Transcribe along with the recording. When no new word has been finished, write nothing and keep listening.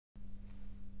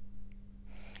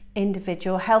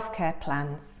individual healthcare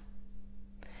plans.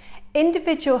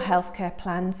 Individual healthcare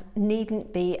plans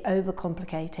needn't be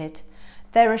overcomplicated.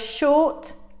 They're a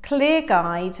short, clear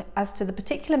guide as to the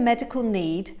particular medical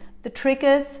need, the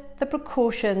triggers, the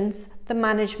precautions, the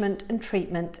management and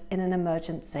treatment in an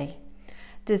emergency,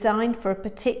 designed for a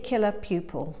particular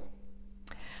pupil.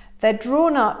 They're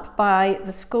drawn up by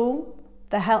the school,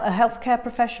 a healthcare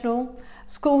professional,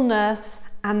 school nurse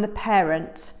and the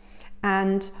parent,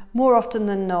 and more often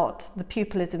than not the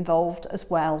pupil is involved as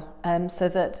well, so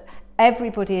that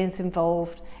everybody is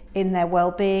involved in their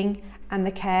well-being and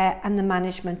the care and the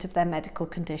management of their medical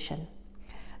condition.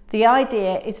 The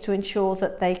idea is to ensure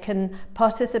that they can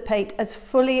participate as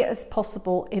fully as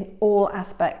possible in all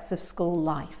aspects of school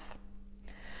life.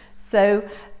 So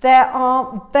there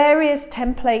are various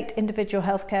template individual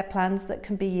healthcare plans that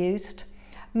can be used.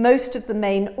 Most of the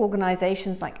main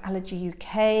organisations like Allergy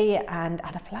UK and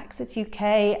Anaphylaxis UK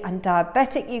and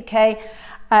Diabetic UK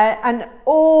and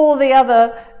all the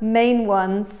other main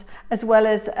ones, as well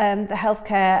as the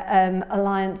Healthcare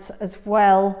Alliance as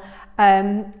well,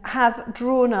 have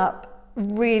drawn up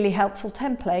really helpful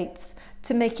templates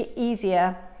to make it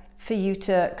easier for you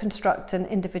to construct an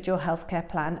individual healthcare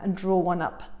plan and draw one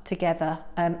up together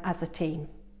as a team.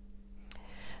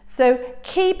 So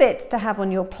key bits to have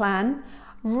on your plan: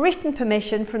 written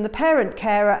permission from the parent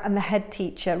carer and the head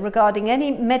teacher regarding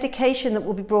any medication that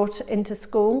will be brought into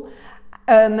school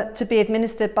to be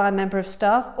administered by a member of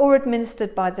staff or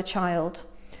administered by the child.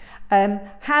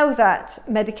 How that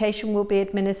medication will be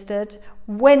administered,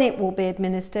 when it will be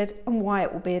administered and why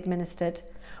it will be administered.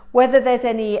 Whether there's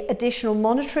any additional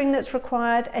monitoring that's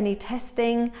required, any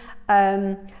testing.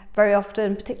 Very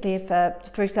often, particularly if,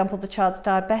 for example, the child's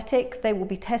diabetic, they will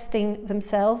be testing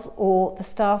themselves or the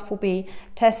staff will be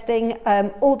testing,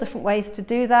 all different ways to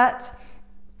do that.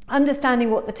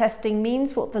 Understanding what the testing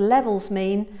means, what the levels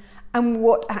mean, and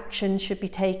what action should be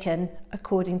taken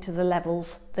according to the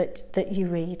levels that you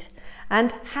read,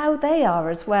 and how they are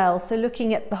as well, so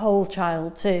looking at the whole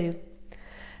child too.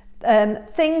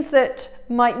 Things that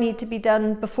might need to be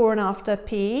done before and after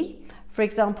PE. For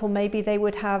example, maybe they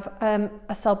would have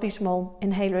a salbutamol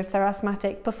inhaler if they're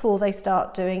asthmatic before they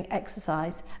start doing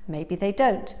exercise. Maybe they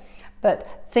don't,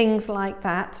 but things like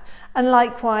that. And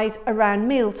likewise around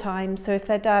meal time. So if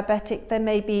they're diabetic, there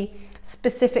may be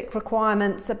specific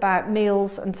requirements about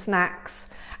meals and snacks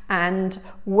and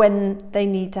when they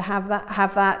need to have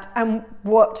that and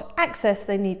what access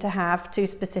they need to have to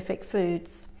specific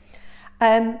foods.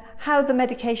 How the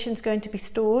medication is going to be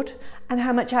stored and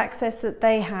how much access that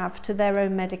they have to their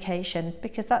own medication,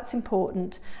 because that's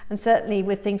important. And certainly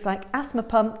with things like asthma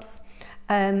pumps,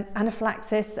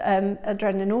 anaphylaxis,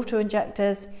 adrenaline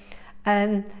auto-injectors,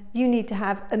 you need to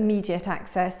have immediate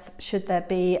access should there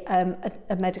be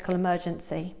a medical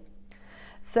emergency.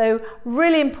 So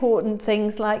really important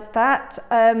things like that.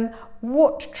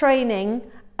 What training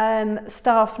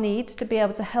staff need to be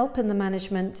able to help in the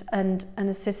management and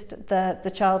assist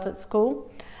the child at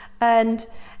school, and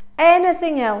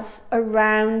anything else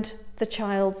around the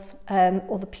child's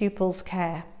or the pupil's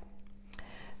care.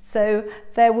 So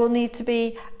there will need to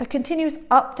be a continuous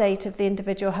update of the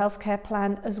individual healthcare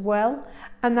plan as well,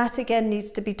 and that again needs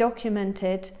to be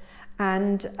documented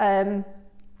and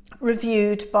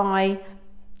reviewed by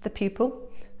the pupil,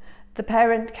 the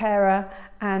parent carer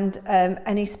and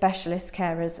any specialist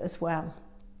carers as well.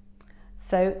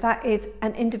 So that is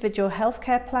an individual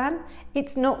healthcare plan.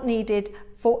 It's not needed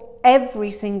for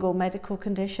every single medical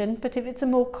condition, but if it's a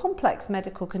more complex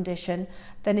medical condition,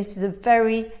 then it is a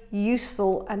very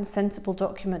useful and sensible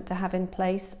document to have in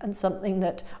place and something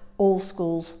that all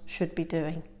schools should be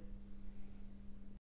doing.